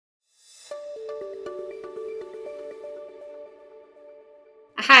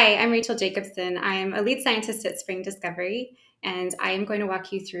Hi, I'm Rachel Jacobson. I'm a lead scientist at Spring Discovery, and I am going to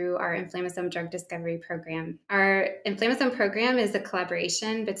walk you through our inflammasome drug discovery program. Our inflammasome program is a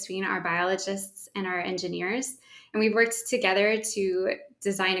collaboration between our biologists and our engineers, and we've worked together to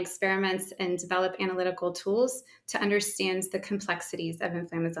design experiments and develop analytical tools to understand the complexities of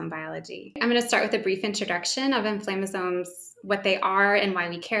inflammasome biology. I'm going to start with a brief introduction of inflammasomes, what they are and why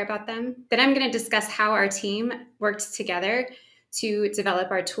we care about them. Then I'm going to discuss how our team worked together to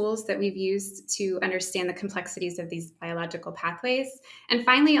develop our tools that we've used to understand the complexities of these biological pathways. And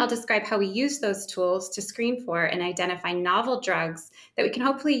finally, I'll describe how we use those tools to screen for and identify novel drugs that we can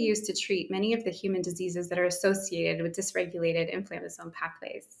hopefully use to treat many of the human diseases that are associated with dysregulated inflammasome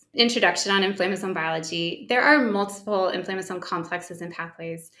pathways. Introduction on inflammasome biology. There are multiple inflammasome complexes and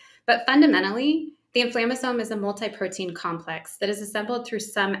pathways, but fundamentally, the inflammasome is a multi-protein complex that is assembled through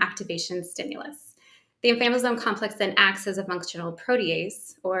some activation stimulus. The inflammasome complex then acts as a functional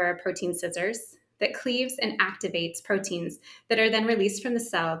protease, or protein scissors, that cleaves and activates proteins that are then released from the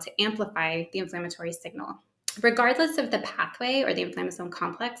cell to amplify the inflammatory signal. Regardless of the pathway or the inflammasome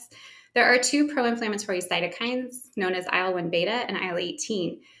complex, there are two pro-inflammatory cytokines known as IL-1 beta and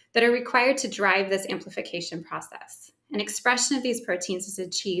IL-18 that are required to drive this amplification process. And expression of these proteins is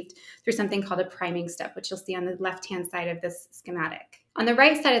achieved through something called a priming step, which you'll see on the left-hand side of this schematic. On the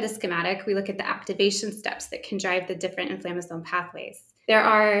right side of the schematic, we look at the activation steps that can drive the different inflammasome pathways. There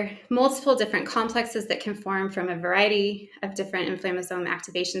are multiple different complexes that can form from a variety of different inflammasome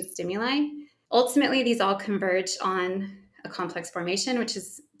activation stimuli. Ultimately, these all converge on a complex formation, which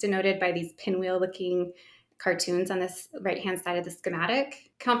is denoted by these pinwheel-looking cartoons on this right-hand side of the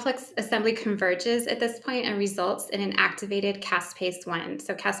schematic. Complex assembly converges at this point and results in an activated caspase-1.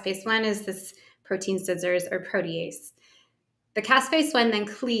 So caspase-1 is this protein scissors or protease. The caspase-1 then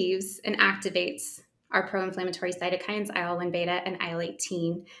cleaves and activates our pro-inflammatory cytokines, IL-1 beta and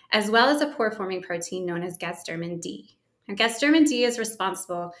IL-18, as well as a pore-forming protein known as gasdermin D. And gasdermin D is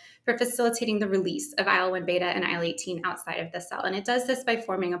responsible for facilitating the release of IL-1 beta and IL-18 outside of the cell. And it does this by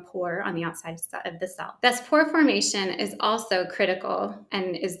forming a pore on the outside of the cell. Thus, pore formation is also critical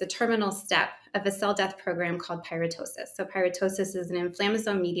and is the terminal step of a cell death program called pyrotosis. So pyrotosis is an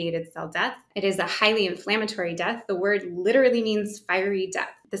inflammasome-mediated cell death. It is a highly inflammatory death. The word literally means fiery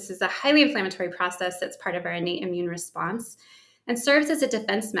death. This is a highly inflammatory process that's part of our innate immune response and serves as a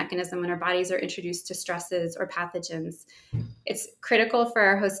defense mechanism when our bodies are introduced to stresses or pathogens. It's critical for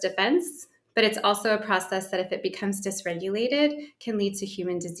our host defense, but it's also a process that if it becomes dysregulated, can lead to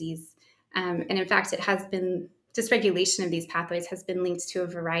human disease. And in fact, dysregulation of these pathways has been linked to a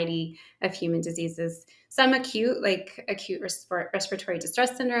variety of human diseases, some acute, like acute respiratory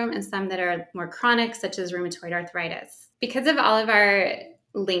distress syndrome, and some that are more chronic, such as rheumatoid arthritis. Because of all of our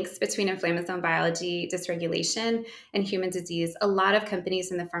links between inflammasome biology, dysregulation, and human disease, a lot of companies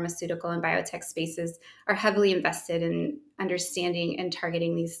in the pharmaceutical and biotech spaces are heavily invested in understanding and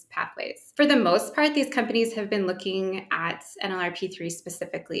targeting these pathways. For the most part, these companies have been looking at NLRP3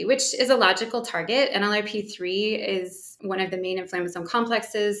 specifically, which is a logical target. NLRP3 is one of the main inflammasome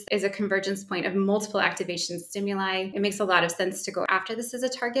complexes, is a convergence point of multiple activation stimuli. It makes a lot of sense to go after this as a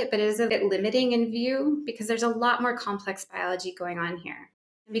target, but it is a bit limiting in view because there's a lot more complex biology going on here.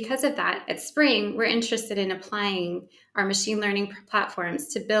 Because of that, at Spring, we're interested in applying our machine learning platforms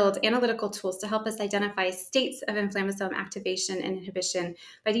to build analytical tools to help us identify states of inflammasome activation and inhibition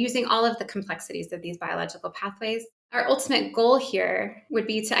by using all of the complexities of these biological pathways. Our ultimate goal here would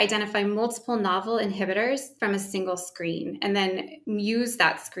be to identify multiple novel inhibitors from a single screen and then use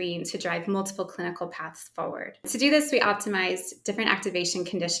that screen to drive multiple clinical paths forward. To do this, we optimized different activation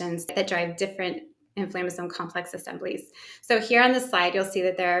conditions that drive different inflammasome complex assemblies. So here on the slide, you'll see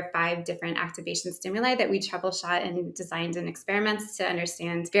that there are 5 different activation stimuli that we troubleshot and designed in experiments to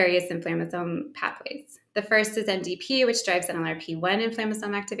understand various inflammasome pathways. The first is NDP, which drives NLRP1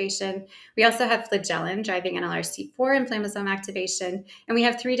 inflammasome activation. We also have flagellin driving NLRC4 inflammasome activation, and we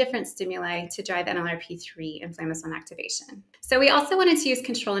have 3 different stimuli to drive NLRP3 inflammasome activation. So we also wanted to use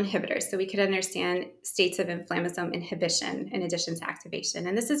control inhibitors so we could understand states of inflammasome inhibition in addition to activation.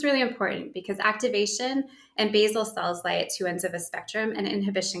 And this is really important because activation and basal cells lie at 2 ends of a spectrum, and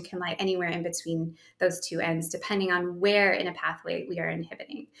inhibition can lie anywhere in between those 2 ends, depending on where in a pathway we are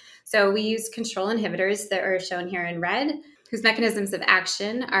inhibiting. So we use control inhibitors that are shown here in red, whose mechanisms of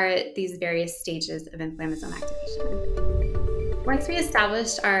action are at these various stages of inflammasome activation. Once we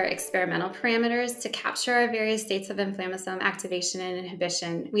established our experimental parameters to capture our various states of inflammasome activation and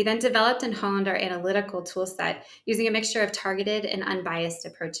inhibition, we then developed and honed our analytical toolset using a mixture of targeted and unbiased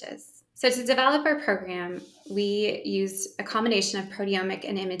approaches. So to develop our program, we used a combination of proteomic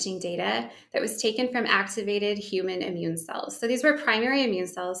and imaging data that was taken from activated human immune cells. So these were primary immune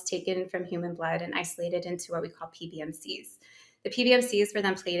cells taken from human blood and isolated into what we call PBMCs. The PBMCs were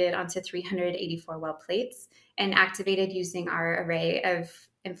then plated onto 384 well plates and activated using our array of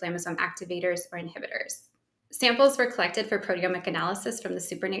inflammasome activators or inhibitors. Samples were collected for proteomic analysis from the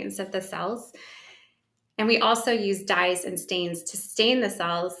supernatants of the cells. And we also used dyes and stains to stain the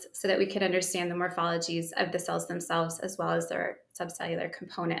cells so that we could understand the morphologies of the cells themselves as well as their subcellular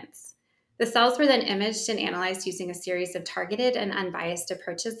components. The cells were then imaged and analyzed using a series of targeted and unbiased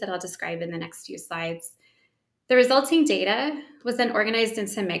approaches that I'll describe in the next few slides. The resulting data was then organized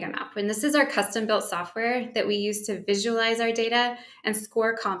into MegaMap, and this is our custom-built software that we use to visualize our data and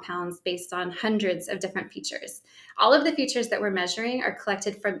score compounds based on hundreds of different features. All of the features that we're measuring are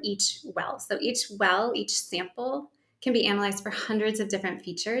collected from each well. So each well, each sample can be analyzed for hundreds of different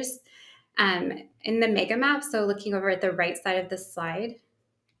features. In the MegaMap, so looking over at the right side of the slide,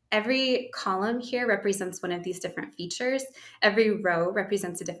 every column here represents one of these different features. Every row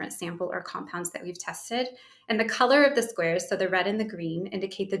represents a different sample or compounds that we've tested. And the color of the squares, so the red and the green,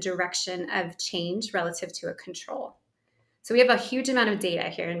 indicate the direction of change relative to a control. So we have a huge amount of data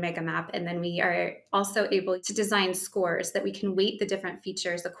here in MegaMap, and then we are also able to design scores that we can weight the different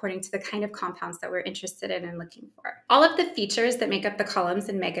features according to the kind of compounds that we're interested in and looking for. All of the features that make up the columns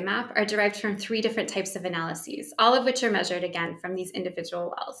in MegaMap are derived from 3 different types of analyses, all of which are measured again from these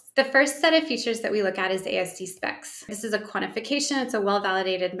individual wells. The first set of features that we look at is AST specs. This is a quantification. It's a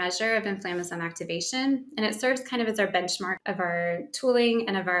well-validated measure of inflammasome activation, and it serves kind of as our benchmark of our tooling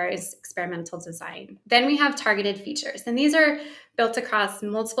and of our experimental design. Then we have targeted features, and these are built across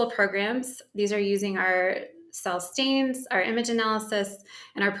multiple programs. These are using our cell stains, our image analysis,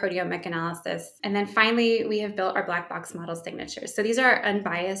 and our proteomic analysis. And then finally, we have built our black box model signatures. So these are our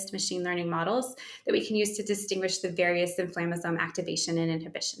unbiased machine learning models that we can use to distinguish the various inflammasome activation and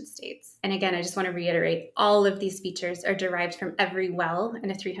inhibition states. And again, I just want to reiterate, all of these features are derived from every well in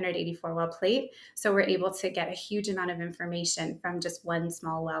a 384 well plate. So we're able to get a huge amount of information from just one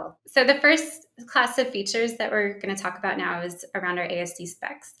small well. So the first class of features that we're going to talk about now is around our AST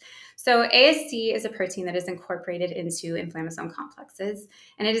specs. So AST is a protein that is incorporated into inflammasome complexes,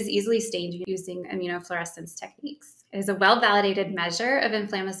 and it is easily stained using immunofluorescence techniques. It is a well-validated measure of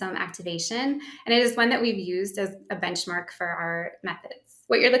inflammasome activation, and it is one that we've used as a benchmark for our methods.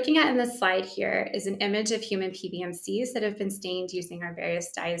 What you're looking at in this slide here is an image of human PBMCs that have been stained using our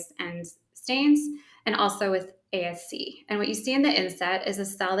various dyes and stains, and also with AST. And what you see in the inset is a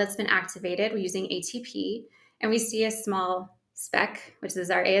cell that's been activated using ATP, and we see a small speck, which is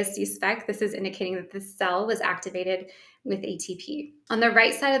our AST spec. This is indicating that the cell was activated with ATP. On the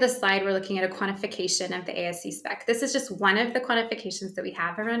right side of the slide, we're looking at a quantification of the AST spec. This is just one of the quantifications that we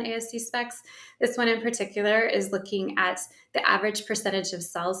have around AST specs. This one in particular is looking at the average percentage of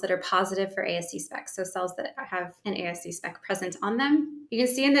cells that are positive for AST specs, so cells that have an AST spec present on them. You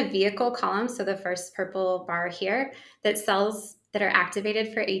can see in the vehicle column, so the first purple bar here, that cells that are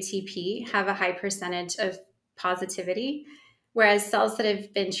activated for ATP have a high percentage of positivity, whereas cells that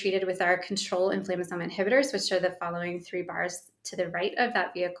have been treated with our control inflammasome inhibitors, which are the following 3 bars to the right of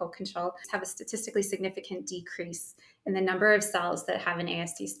that vehicle control, have a statistically significant decrease in the number of cells that have an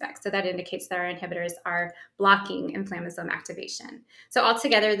AST spec. So that indicates that our inhibitors are blocking inflammasome activation. So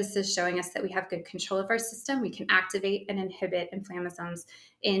altogether, this is showing us that we have good control of our system. We can activate and inhibit inflammasomes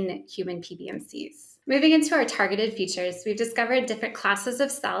in human PBMCs. Moving into our targeted features, we've discovered different classes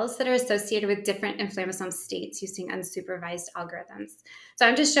of cells that are associated with different inflammasome states using unsupervised algorithms. So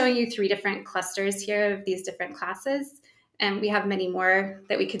I'm just showing you 3 different clusters here of these different classes. And we have many more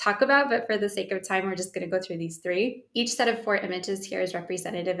that we could talk about, but for the sake of time, we're just going to go through these 3. Each set of 4 images here is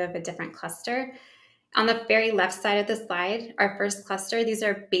representative of a different cluster. On the very left side of the slide, our first cluster, these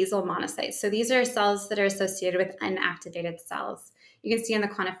are basal monocytes. So these are cells that are associated with unactivated cells. You can see in the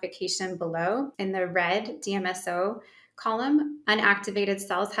quantification below, in the red DMSO column, unactivated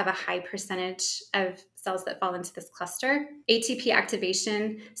cells have a high percentage of cells that fall into this cluster. ATP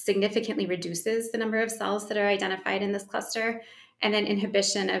activation significantly reduces the number of cells that are identified in this cluster, and then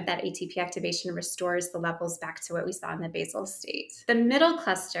inhibition of that ATP activation restores the levels back to what we saw in the basal state. The middle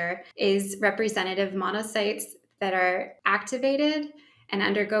cluster is representative monocytes that are activated and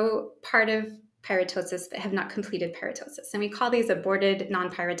undergo part of pyrotosis but have not completed pyrotosis. And we call these aborted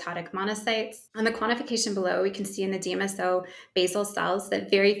non-pyrototic monocytes. On the quantification below, we can see in the DMSO basal cells that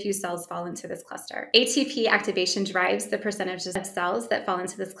very few cells fall into this cluster. ATP activation drives the percentages of cells that fall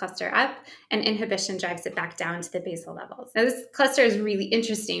into this cluster up, and inhibition drives it back down to the basal levels. Now, this cluster is really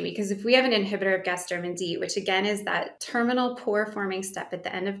interesting because if we have an inhibitor of gasdermin D, which again is that terminal pore forming step at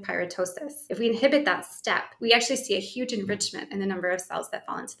the end of pyrotosis, if we inhibit that step, we actually see a huge enrichment in the number of cells that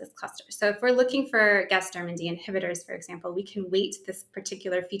fall into this cluster. So if we're looking for gasdermin D inhibitors, for example, we can weight this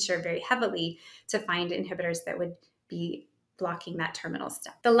particular feature very heavily to find inhibitors that would be blocking that terminal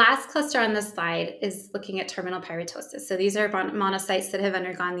step. The last cluster on this slide is looking at terminal pyrotosis. So these are monocytes that have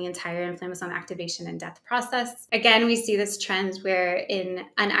undergone the entire inflammasome activation and death process. Again, we see this trend where in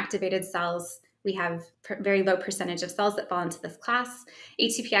unactivated cells, we have very low percentage of cells that fall into this class.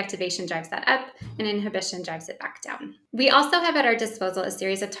 ATP activation drives that up, and inhibition drives it back down. We also have at our disposal a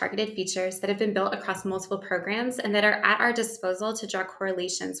series of targeted features that have been built across multiple programs and that are at our disposal to draw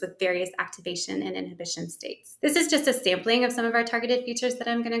correlations with various activation and inhibition states. This is just a sampling of some of our targeted features that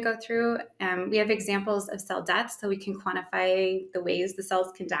I'm going to go through. We have examples of cell death, so we can quantify the ways the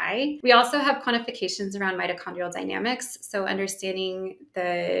cells can die. We also have quantifications around mitochondrial dynamics, so understanding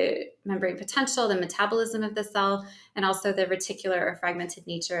the membrane potential, the metabolism of the cell, and also the reticular or fragmented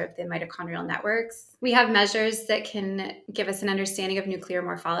nature of the mitochondrial networks. We have measures that can give us an understanding of nuclear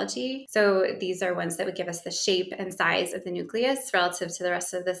morphology. So these are ones that would give us the shape and size of the nucleus relative to the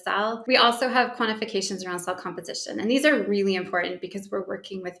rest of the cell. We also have quantifications around cell composition. And these are really important because we're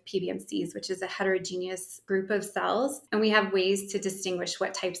working with PBMCs, which is a heterogeneous group of cells. And we have ways to distinguish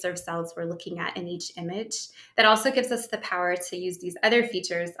what types of cells we're looking at in each image. That also gives us the power to use these other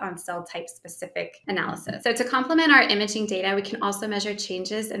features on cell type specific analysis. So to complement our imaging data, we can also measure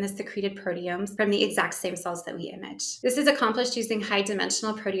changes in the secreted proteomes from the exact same cells that we image. This is accomplished using high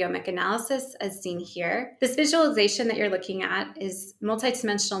dimensional proteomic analysis as seen here. This visualization that you're looking at is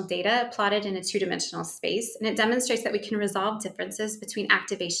multidimensional data plotted in a two-dimensional space, and it demonstrates that we can resolve differences between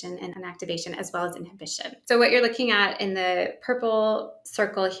activation and inactivation as well as inhibition. So what you're looking at in the purple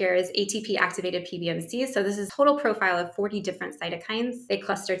circle here is ATP activated PBMCs. So this is a total profile of 40 different cytokines. They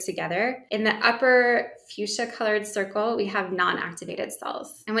cluster together. In the upper fuchsia colored circle, we have non-activated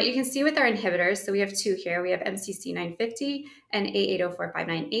cells. And what you can see with our inhibitors, so we have two here, we have MCC950 and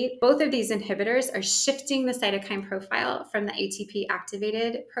A804598. Both of these inhibitors are shifting the cytokine profile from the ATP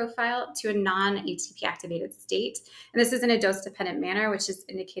activated profile to a non-ATP activated state. And this is in a dose-dependent manner, which is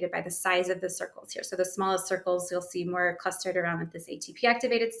indicated by the size of the circles here. So the smallest circles you'll see more clustered around with this ATP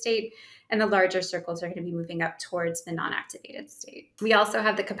activated state, and the larger circles are going to be moving up towards the non-activated state. We also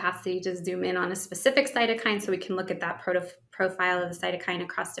have the capacity to zoom in on a specific cytokine, so we can look at that profile of the cytokine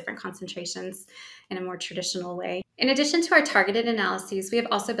across different concentrations in a more traditional way. In addition to our targeted analyses, we have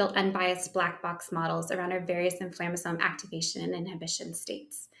also built unbiased black box models around our various inflammasome activation and inhibition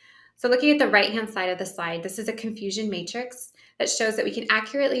states. So looking at the right-hand side of the slide, this is a confusion matrix that shows that we can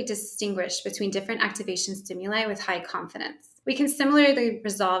accurately distinguish between different activation stimuli with high confidence. We can similarly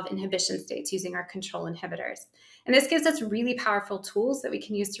resolve inhibition states using our control inhibitors. And this gives us really powerful tools that we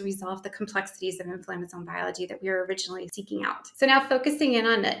can use to resolve the complexities of inflammasome biology that we were originally seeking out. So now focusing in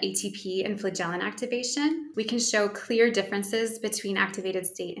on the ATP and flagellin activation, we can show clear differences between activated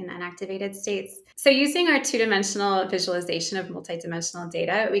state and unactivated states. So using our two-dimensional visualization of multidimensional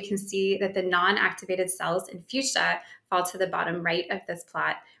data, we can see that the non-activated cells in fuchsia fall to the bottom right of this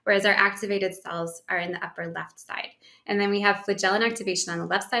plot, whereas our activated cells are in the upper left side. And then we have flagellin activation on the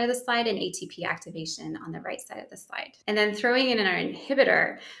left side of the slide and ATP activation on the right side of the slide. And then throwing in our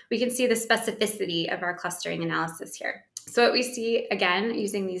inhibitor, we can see the specificity of our clustering analysis here. So what we see, again,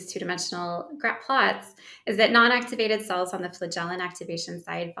 using these two-dimensional graph plots, is that non-activated cells on the flagellin activation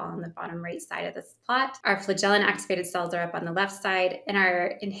side fall on the bottom right side of this plot. Our flagellin activated cells are up on the left side, and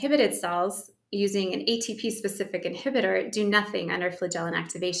our inhibited cells using an ATP-specific inhibitor do nothing under flagellin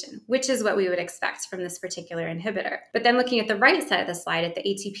activation, which is what we would expect from this particular inhibitor. But then looking at the right side of the slide at the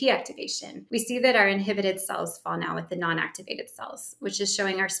ATP activation, we see that our inhibited cells fall now with the non-activated cells, which is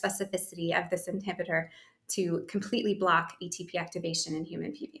showing our specificity of this inhibitor to completely block ATP activation in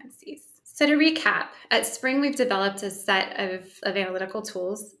human PBMCs. So to recap, at Spring, we've developed a set of analytical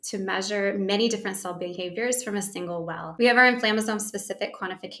tools to measure many different cell behaviors from a single well. We have our inflammasome-specific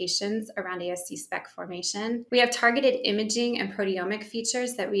quantifications around ASC spec formation. We have targeted imaging and proteomic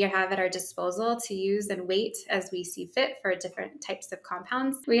features that we have at our disposal to use and weight as we see fit for different types of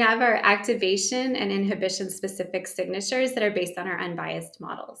compounds. We have our activation and inhibition-specific signatures that are based on our unbiased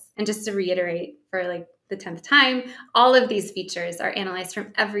models. And just to reiterate for the 10th time, all of these features are analyzed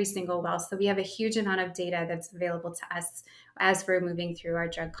from every single well. So we have a huge amount of data that's available to us as we're moving through our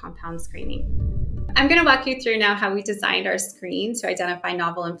drug compound screening. I'm going to walk you through now how we designed our screen to identify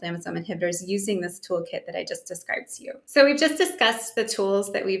novel inflammasome inhibitors using this toolkit that I just described to you. So we've just discussed the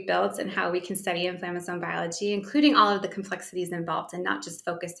tools that we've built and how we can study inflammasome biology, including all of the complexities involved and not just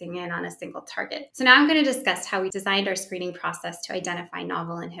focusing in on a single target. So now I'm going to discuss how we designed our screening process to identify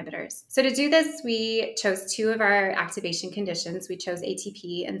novel inhibitors. So to do this, we chose two of our activation conditions. We chose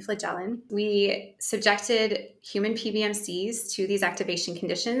ATP and flagellin. We subjected human PBMCs to these activation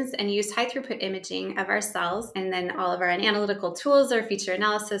conditions and used high throughput imaging of our cells and then all of our analytical tools, our feature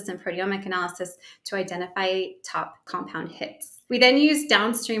analysis and proteomic analysis to identify top compound hits. We then used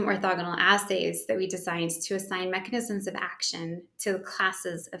downstream orthogonal assays that we designed to assign mechanisms of action to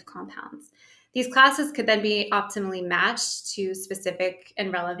classes of compounds. These classes could then be optimally matched to specific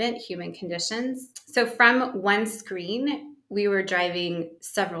and relevant human conditions. So from one screen, we were driving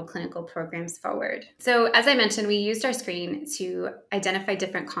several clinical programs forward. So as I mentioned, we used our screen to identify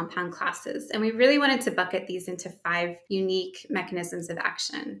different compound classes, and we really wanted to bucket these into 5 unique mechanisms of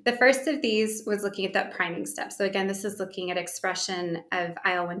action. The first of these was looking at that priming step. So again, this is looking at expression of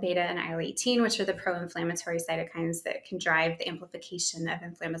IL-1 beta and IL-18, which are the pro-inflammatory cytokines that can drive the amplification of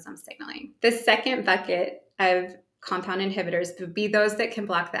inflammasome signaling. The second bucket of compound inhibitors would be those that can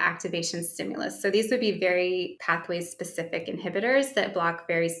block the activation stimulus. So these would be very pathway-specific inhibitors that block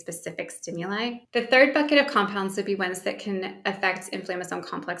very specific stimuli. The third bucket of compounds would be ones that can affect inflammasome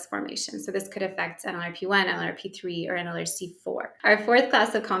complex formation. So this could affect NLRP1, NLRP3, or NLRC4. Our fourth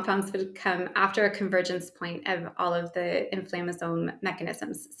class of compounds would come after a convergence point of all of the inflammasome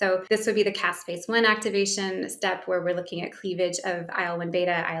mechanisms. So this would be the caspase-1 activation step where we're looking at cleavage of IL-1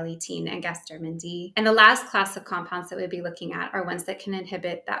 beta, IL-18, and gasdermin D. And the last class of compounds that we'll be looking at are ones that can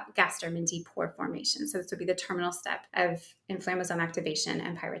inhibit that gasdermin D pore formation. So this would be the terminal step of inflammasome activation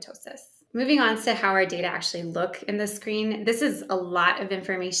and pyrotosis. Moving on to how our data actually look in the screen. This is a lot of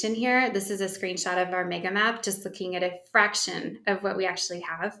information here. This is a screenshot of our mega map, just looking at a fraction of what we actually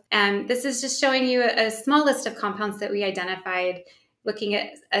have. And this is just showing you a small list of compounds that we identified, looking at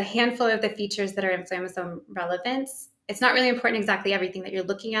a handful of the features that are inflammasome relevant. It's not really important exactly everything that you're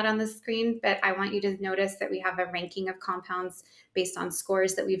looking at on the screen, but I want you to notice that we have a ranking of compounds based on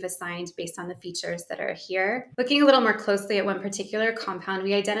scores that we've assigned based on the features that are here. Looking a little more closely at one particular compound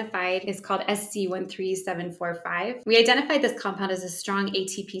we identified is called SC13745. We identified this compound as a strong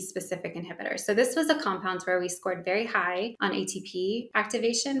ATP-specific inhibitor. So this was a compound where we scored very high on ATP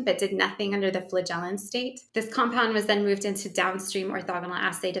activation, but did nothing under the flagellin state. This compound was then moved into downstream orthogonal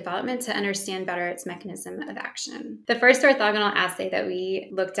assay development to understand better its mechanism of action. The first orthogonal assay that we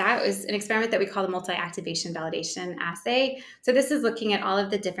looked at was an experiment that we call the multi-activation validation assay. So this is looking at all of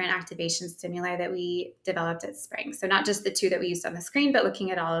the different activation stimuli that we developed at Spring. So not just the 2 that we used on the screen, but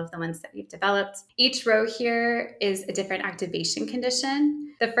looking at all of the ones that we've developed. Each row here is a different activation condition.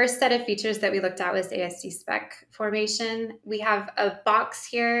 The first set of features that we looked at was ASD spec formation. We have a box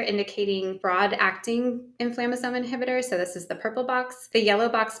here indicating broad-acting inflammasome inhibitor. So this is the purple box. The yellow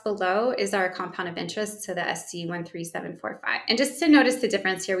box below is our compound of interest, so the SC13745. And just to notice the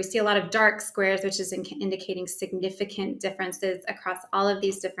difference here, we see a lot of dark squares, which is indicating significant differences across all of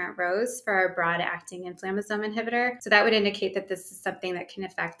these different rows for our broad-acting inflammasome inhibitor. So that would indicate that this is something that can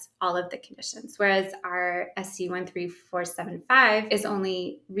affect all of the conditions, whereas our SC13475 is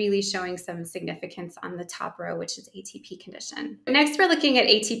only really showing some significance on the top row, which is ATP condition. Next, we're looking at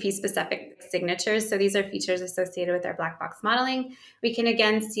ATP-specific signatures. So these are features associated with our black box modeling. We can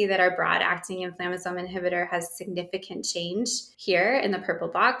again see that our broad-acting inflammasome inhibitor has significant change here in the purple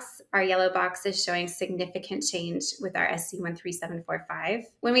box. Our yellow box is showing significant change with our SC13745.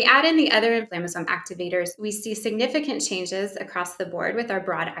 When we add in the other inflammasome activators, we see significant changes across the board with our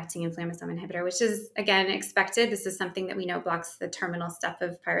broad-acting inflammasome inhibitor, which is, again, expected. This is something that we know blocks the terminal step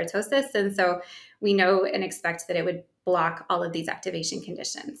of pyrotosis, and so we know and expect that it would block all of these activation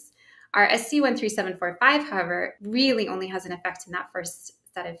conditions. Our SC13745, however, really only has an effect in that first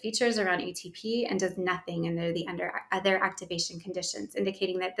set of features around ATP and does nothing under the other activation conditions,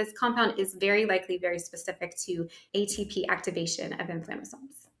 indicating that this compound is very likely very specific to ATP activation of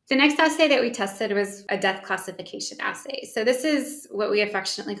inflammasomes. The next assay that we tested was a death classification assay. So this is what we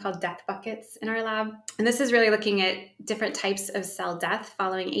affectionately call death buckets in our lab. And this is really looking at different types of cell death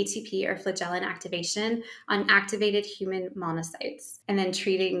following ATP or flagellin activation on activated human monocytes, and then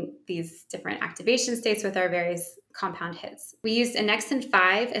treating these different activation states with our various compound hits. We used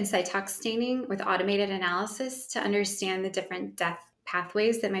annexin-5 and cytox staining with automated analysis to understand the different death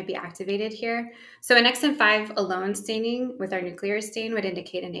pathways that might be activated here. So annexin-5 alone staining with our nuclear stain would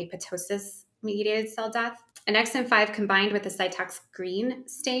indicate an apoptosis-mediated cell death. Annexin-5 combined with the cytox green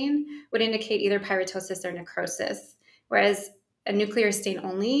stain would indicate either pyrotosis or necrosis, whereas a nuclear stain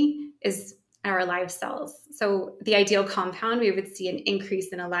only is our live cells. So the ideal compound, we would see an increase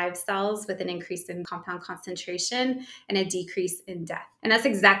in alive cells with an increase in compound concentration and a decrease in death. And that's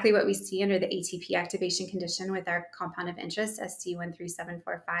exactly what we see under the ATP activation condition with our compound of interest,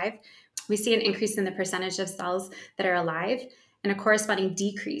 SC13745. We see an increase in the percentage of cells that are alive and a corresponding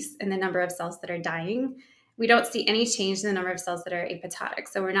decrease in the number of cells that are dying. We don't see any change in the number of cells that are apoptotic.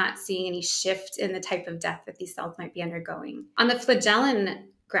 So we're not seeing any shift in the type of death that these cells might be undergoing. On the flagellin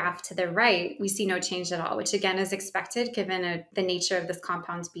graph to the right, we see no change at all, which again is expected given the nature of this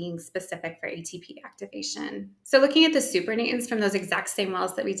compound being specific for ATP activation. So looking at the supernatants from those exact same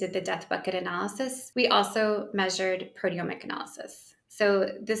wells that we did the death bucket analysis, we also measured proteomic analysis. So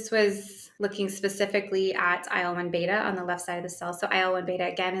this was looking specifically at IL-1 beta on the left side of the cell. So IL-1 beta,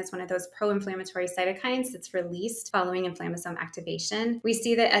 again, is one of those pro-inflammatory cytokines that's released following inflammasome activation. We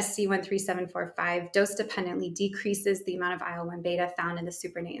see that SC13745 dose-dependently decreases the amount of IL-1 beta found in the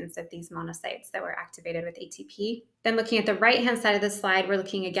supernatants of these monocytes that were activated with ATP. Then looking at the right-hand side of the slide, we're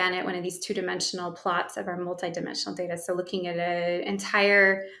looking again at one of these two-dimensional plots of our multidimensional data. So looking at an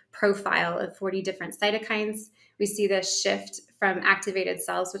entire profile of 40 different cytokines, we see this shift from activated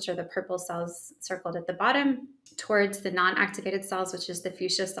cells, which are the purple cells circled at the bottom, towards the non-activated cells, which is the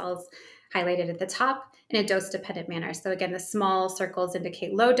fuchsia cells highlighted at the top, in a dose-dependent manner. So again, the small circles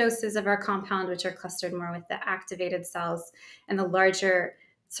indicate low doses of our compound, which are clustered more with the activated cells, and the larger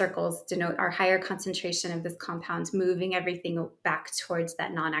circles denote our higher concentration of this compound, moving everything back towards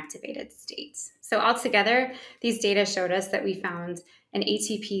that non-activated state. So altogether, these data showed us that we found an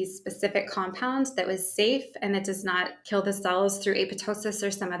ATP-specific compound that was safe and that does not kill the cells through apoptosis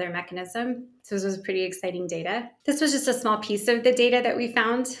or some other mechanism. So this was pretty exciting data. This was just a small piece of the data that we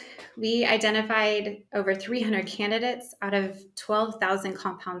found. We identified over 300 candidates out of 12,000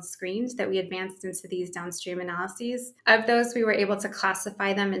 compounds screened that we advanced into these downstream analyses. Of those, we were able to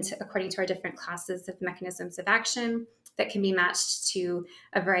classify them according to our different classes of mechanisms of action that can be matched to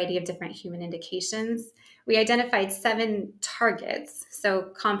a variety of different human indications. We identified 7 targets,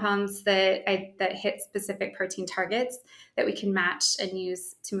 so compounds that hit specific protein targets that we can match and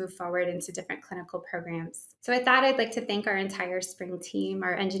use to move forward into different clinical programs. So with that, I'd like to thank our entire Spring team.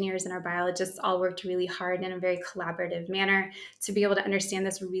 Our engineers and our biologists all worked really hard in a very collaborative manner to be able to understand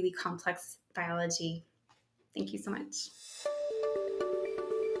this really complex biology. Thank you so much.